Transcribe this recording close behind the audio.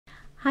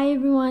Hi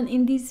everyone,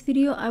 in this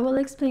video I will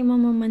explain what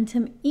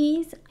momentum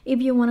is.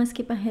 If you want to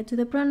skip ahead to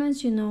the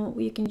problems,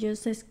 you can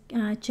just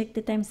check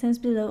the timestamps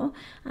below,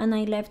 and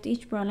I left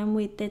each problem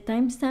with the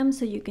timestamp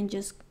so you can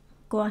just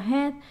go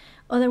ahead.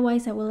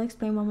 Otherwise, I will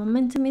explain what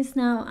momentum is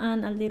now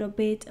and a little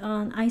bit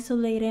on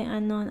isolated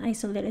and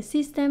non-isolated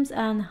systems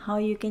and how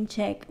you can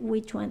check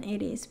which one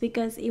it is,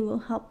 because it will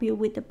help you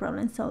with the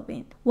problem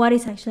solving. What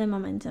is actually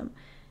momentum?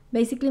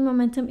 Basically,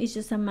 momentum is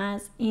just a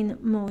mass in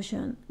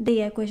motion.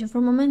 The equation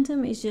for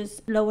momentum is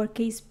just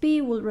lowercase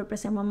p will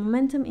represent what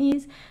momentum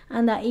is,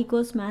 and that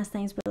equals mass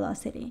times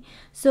velocity.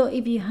 So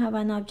if you have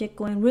an object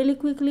going really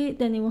quickly,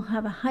 then it will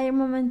have a higher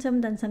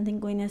momentum than something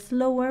going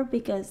slower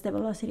because the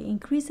velocity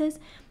increases.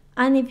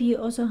 And if you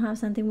also have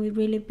something with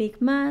really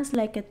big mass,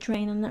 like a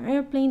train on an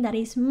airplane that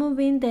is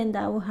moving, then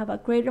that will have a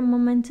greater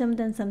momentum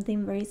than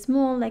something very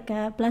small, like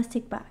a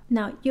plastic bag.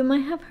 Now, you might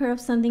have heard of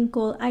something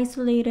called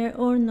isolated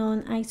or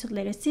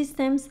non-isolated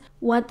systems.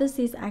 What does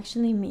this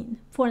actually mean?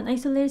 For an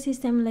isolated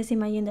system, let's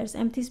imagine there's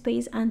empty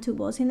space and two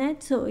balls in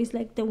it. So it's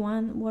like the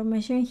one we're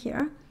measuring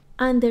here.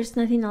 And there's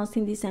nothing else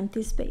in this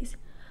empty space.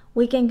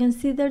 We can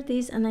consider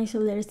this an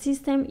isolated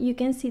system. You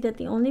can see that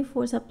the only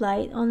force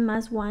applied on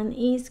mass 1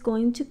 is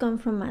going to come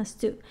from mass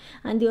 2,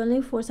 and the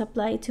only force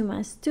applied to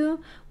mass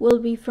 2 will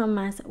be from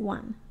mass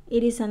 1.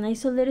 It is an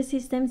isolated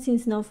system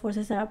since no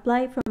forces are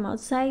applied from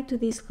outside to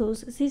this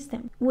closed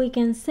system. We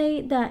can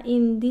say that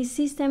in this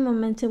system,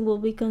 momentum will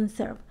be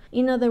conserved.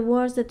 In other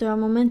words, the total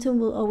momentum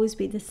will always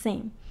be the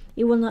same.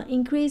 It will not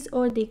increase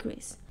or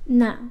decrease.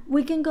 Now,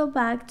 we can go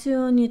back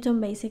to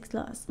Newton's basic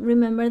laws.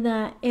 Remember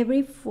that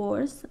every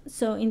force,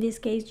 so in this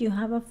case you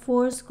have a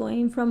force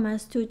going from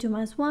mass 2 to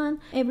mass 1,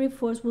 every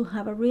force will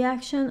have a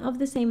reaction of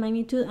the same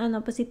magnitude and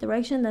opposite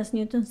direction. That's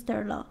Newton's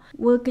third law.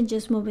 We can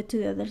just move it to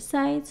the other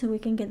side so we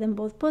can get them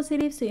both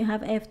positive. So you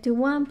have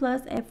F21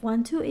 plus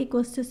F12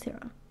 equals to 0.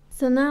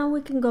 So now we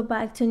can go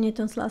back to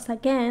Newton's laws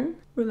again.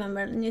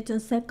 Remember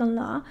Newton's second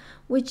law,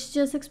 which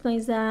just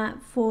explains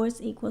that force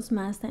equals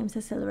mass times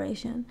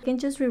acceleration. You can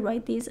just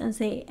rewrite this and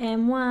say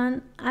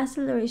m1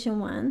 acceleration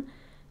 1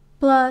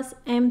 plus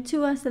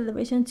m2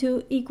 acceleration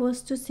 2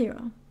 equals to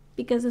 0,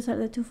 because those are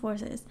the two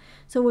forces.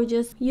 So we're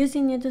just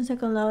using Newton's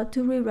second law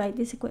to rewrite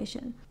this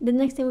equation. The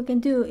next thing we can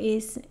do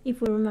is, if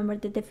we remember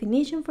the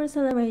definition for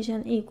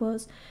acceleration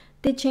equals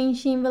the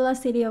change in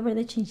velocity over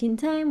the change in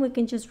time, we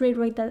can just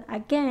rewrite that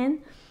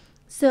again.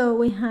 So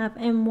we have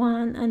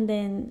m1 and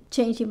then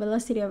change in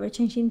velocity over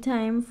change in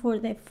time for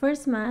the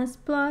first mass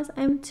plus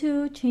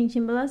m2 change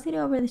in velocity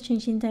over the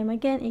change in time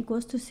again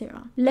equals to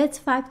 0. Let's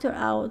factor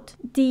out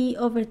d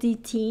over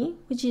dt,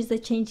 which is the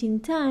change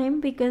in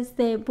time, because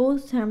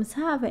both terms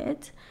have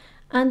it,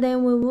 and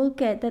then we will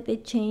get that the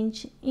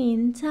change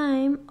in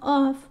time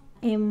of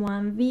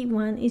m1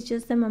 v1 is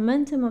just the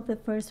momentum of the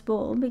first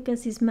ball,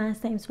 because it's mass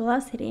times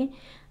velocity,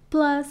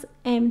 plus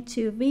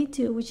m2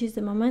 v2, which is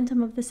the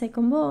momentum of the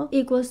second ball,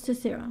 equals to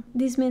 0.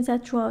 This means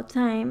that throughout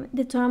time,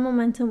 the total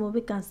momentum will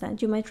be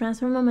constant. You might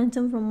transfer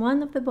momentum from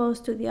one of the balls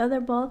to the other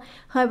ball.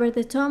 However,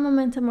 the total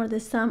momentum, or the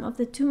sum of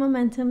the two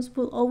momentums,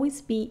 will always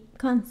be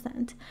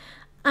constant.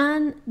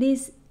 And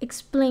this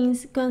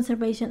explains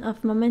conservation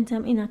of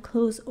momentum in a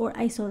closed or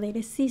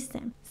isolated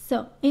system.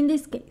 So in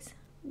this case,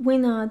 we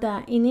know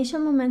that initial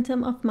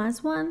momentum of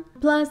mass 1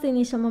 plus the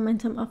initial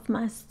momentum of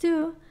mass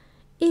 2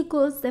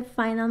 equals the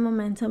final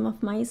momentum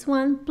of mass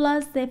 1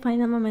 plus the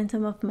final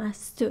momentum of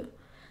mass 2.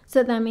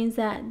 So that means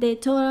that the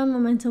total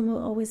momentum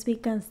will always be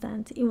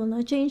constant. It will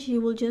not change. You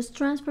will just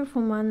transfer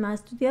from one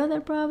mass to the other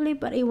probably,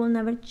 but it will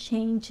never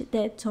change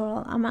the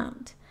total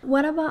amount.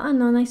 What about a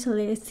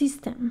non-isolated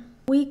system?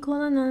 We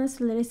call a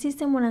non-isolated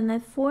system when a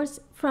net force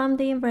from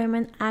the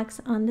environment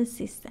acts on the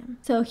system.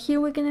 So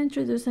here we can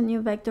introduce a new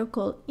vector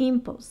called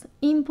impulse.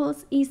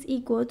 Impulse is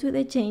equal to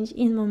the change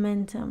in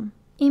momentum.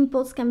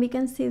 Impulse can be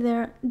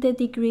considered the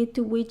degree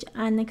to which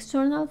an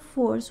external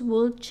force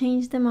will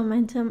change the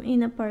momentum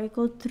in a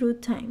particle through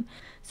time.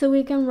 So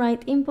we can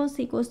write impulse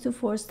equals to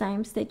force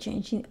times the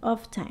change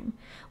of time.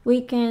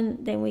 We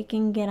can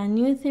get a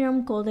new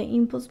theorem called the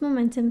impulse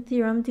momentum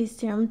theorem. This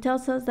theorem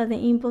tells us that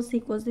the impulse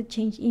equals the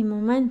change in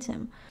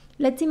momentum.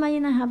 Let's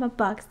imagine I have a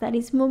box that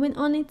is moving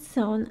on its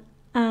own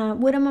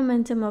with a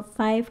momentum of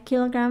 5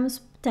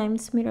 kilograms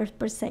times meters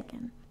per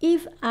second.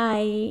 If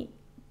I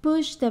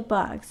push the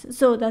box,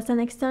 so that's an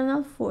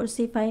external force.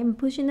 If I am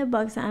pushing the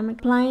box, I'm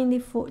applying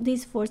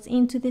this force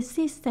into the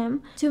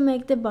system to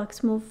make the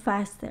box move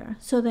faster.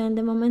 So then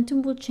the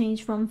momentum will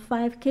change from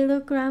 5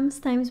 kilograms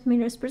times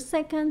meters per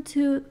second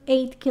to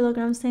 8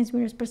 kilograms times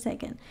meters per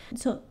second.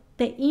 So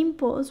the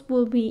impulse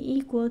will be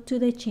equal to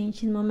the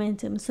change in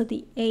momentum. So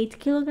the 8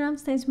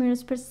 kilograms times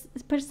meters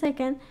per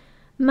second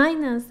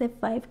minus the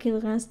 5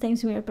 kilograms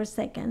times meter per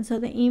second. So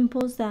the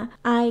impulse that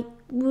I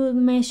will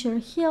measure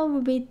here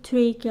will be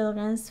 3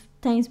 kilograms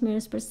times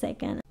meters per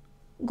second.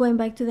 going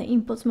back to the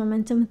impulse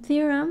momentum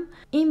theorem,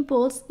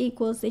 impulse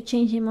equals the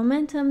change in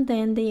momentum,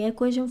 then the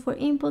equation for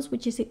impulse,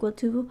 which is equal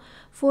to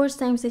force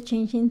times the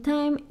change in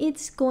time,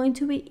 it's going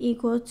to be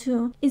equals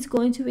to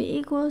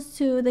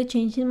the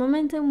change in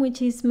momentum,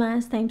 which is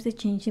mass times the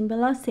change in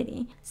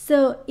velocity.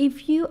 So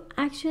if you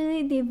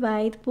actually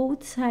divide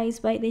both sides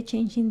by the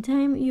change in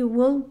time, you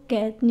will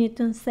get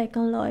Newton's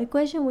second law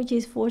equation, which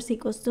is force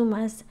equals to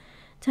mass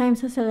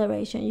times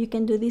acceleration. You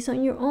can do this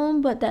on your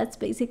own, but that's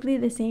basically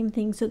the same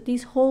thing. So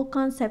this whole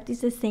concept is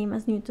the same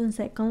as Newton's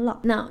second law.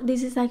 Now,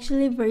 this is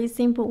actually very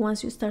simple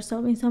once you start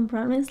solving some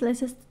problems.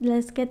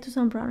 Let's get to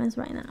some problems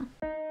right now.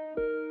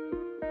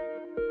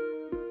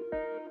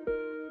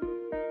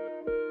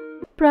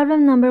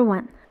 Problem number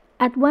 1.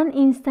 At one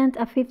instant,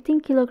 a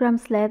 15-kilogram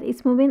sled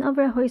is moving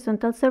over a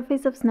horizontal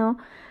surface of snow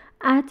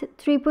at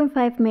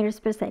 3.5 meters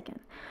per second.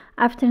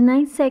 After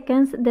 9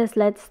 seconds, the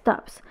sled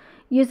stops.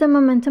 Use the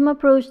momentum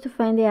approach to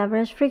find the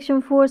average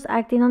friction force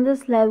acting on the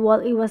sled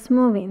while it was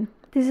moving.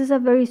 This is a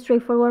very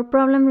straightforward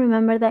problem.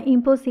 Remember that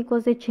impulse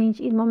equals the change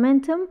in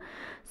momentum.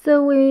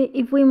 So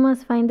if we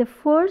must find the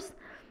force,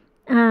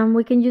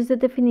 we can use the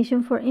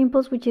definition for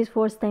impulse, which is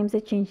force times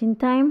the change in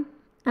time,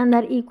 and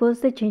that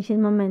equals the change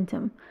in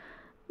momentum.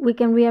 We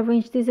can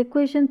rearrange this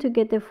equation to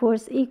get the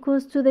force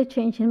equals to the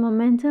change in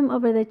momentum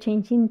over the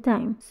change in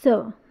time.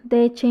 So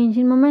the change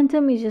in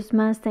momentum is just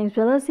mass times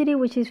velocity,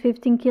 which is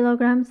 15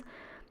 kilograms,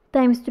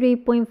 times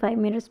 3.5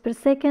 meters per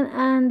second,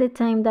 and the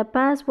time that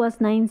passed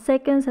was 9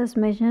 seconds as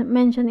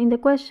mentioned in the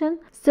question.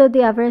 So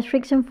the average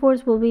friction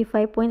force will be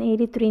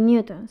 5.83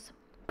 newtons.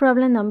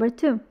 Problem number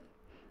 2.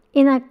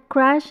 In a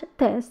crash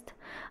test,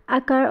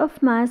 a car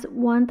of mass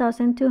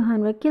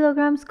 1,200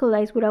 kilograms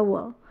collides with a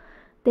wall.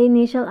 The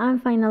initial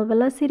and final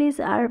velocities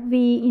are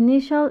v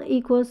initial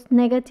equals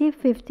negative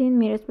 15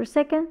 meters per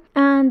second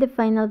and the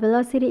final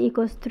velocity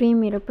equals 3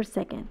 meters per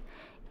second.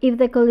 If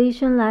the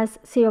collision lasts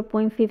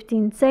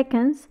 0.15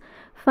 seconds,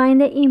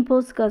 find the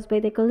impulse caused by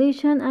the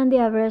collision and the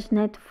average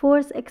net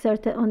force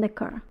exerted on the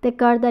car. The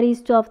car that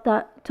is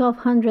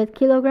 1,200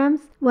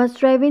 kilograms was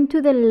driving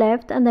to the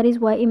left, and that is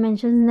why it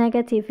mentions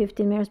negative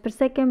 15 meters per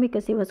second,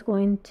 because it was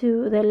going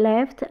to the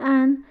left,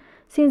 and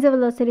since the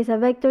velocity is a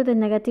vector, the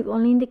negative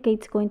only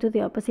indicates going to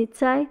the opposite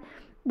side,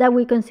 that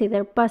we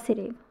consider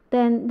positive.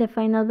 Then the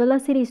final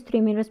velocity is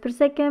 3 meters per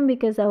second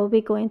because that will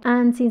be going,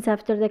 and since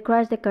after the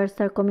crash the car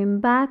starts coming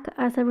back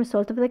as a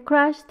result of the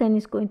crash, then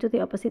it's going to the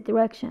opposite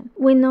direction.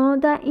 We know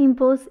that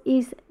impulse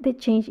is the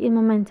change in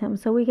momentum,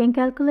 so we can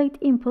calculate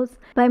impulse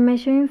by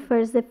measuring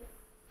first the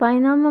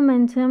final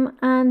momentum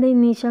and the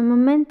initial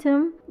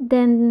momentum,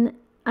 then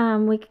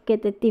we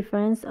get the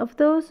difference of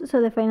those.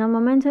 So the final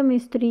momentum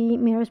is 3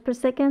 meters per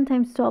second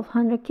times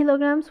 1,200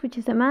 kilograms, which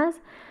is the mass,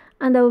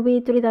 and that will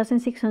be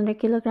 3,600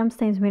 kilograms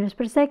times meters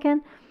per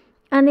second.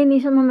 And the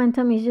initial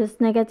momentum is just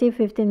negative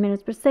 15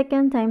 meters per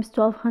second times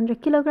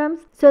 1,200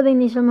 kilograms. So the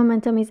initial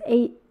momentum is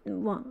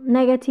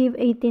negative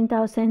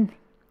 18,000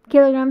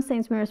 kilograms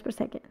times meters per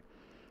second.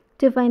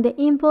 To find the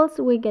impulse,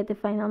 we get the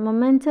final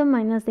momentum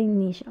minus the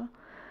initial.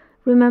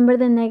 Remember,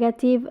 the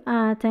negative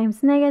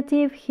times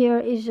negative here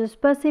is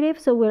just positive,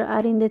 so we're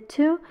adding the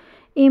 2.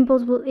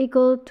 Impulse will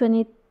equal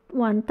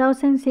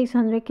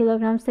 21,600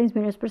 kilograms times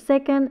meters per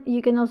second.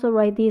 You can also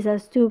write this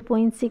as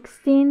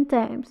 2.16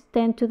 times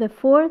 10 to the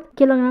 4th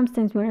kilograms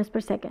times meters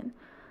per second.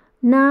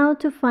 Now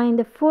to find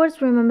the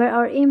force, remember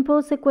our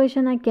impulse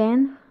equation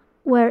again,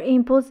 where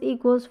impulse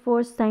equals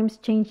force times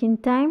change in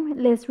time.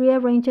 Let's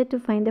rearrange it to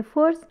find the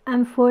force,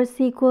 and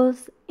force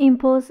equals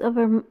impulse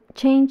over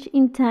change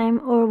in time,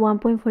 or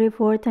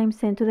 1.44 times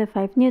 10 to the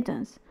 5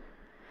 newtons.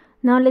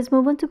 Now let's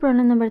move on to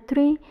problem number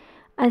 3.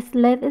 A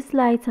sled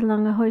slides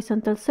along a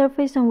horizontal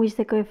surface on which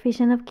the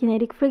coefficient of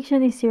kinetic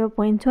friction is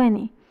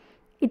 0.20.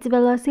 Its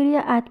velocity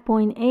at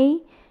point A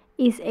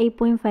is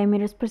 8.5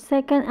 meters per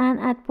second and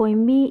at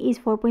point B is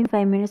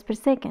 4.5 meters per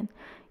second.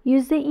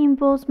 Use the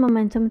impulse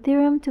momentum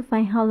theorem to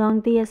find how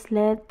long the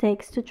sled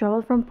takes to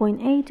travel from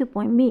point A to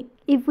point B.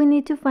 If we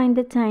need to find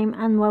the time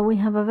and what we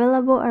have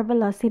available are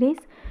velocities,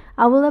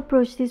 I will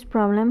approach this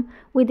problem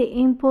with the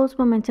impulse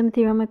momentum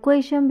theorem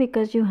equation,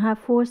 because you have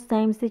force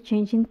times the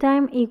change in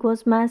time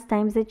equals mass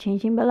times the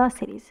change in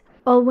velocities.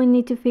 All we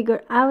need to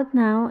figure out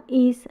now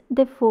is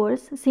the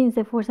force, since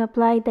the force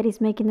applied that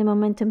is making the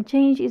momentum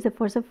change is the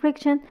force of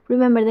friction.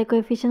 Remember, the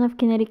coefficient of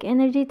kinetic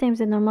energy times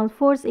the normal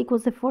force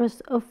equals the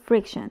force of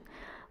friction,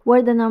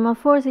 where the normal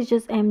force is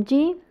just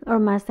mg, or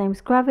mass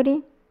times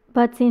gravity.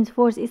 But since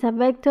force is a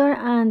vector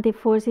and the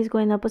force is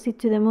going opposite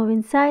to the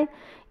moving side,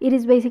 it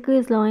is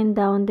basically slowing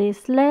down the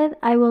sled.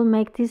 I will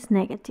make this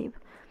negative.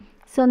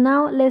 So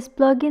now let's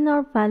plug in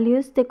our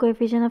values. The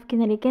coefficient of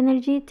kinetic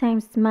energy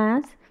times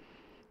mass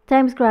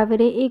times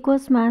gravity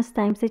equals mass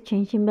times the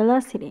change in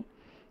velocity,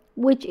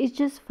 which is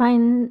just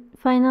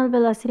final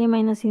velocity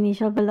minus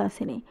initial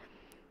velocity.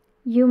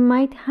 You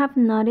might have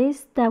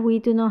noticed that we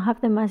do not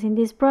have the mass in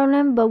this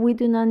problem, but we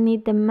do not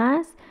need the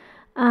mass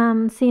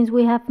since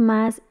we have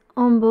mass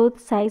on both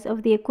sides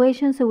of the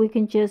equation, so we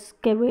can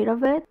just get rid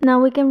of it.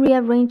 Now we can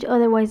rearrange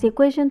otherwise the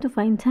equation to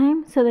find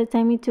time. So the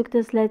time it took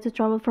the sled to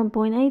travel from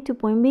point A to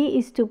point B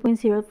is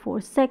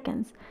 2.04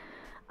 seconds.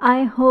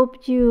 I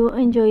hope you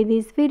enjoyed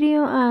this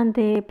video and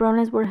the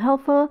problems were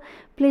helpful.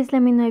 Please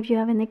let me know if you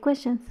have any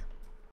questions.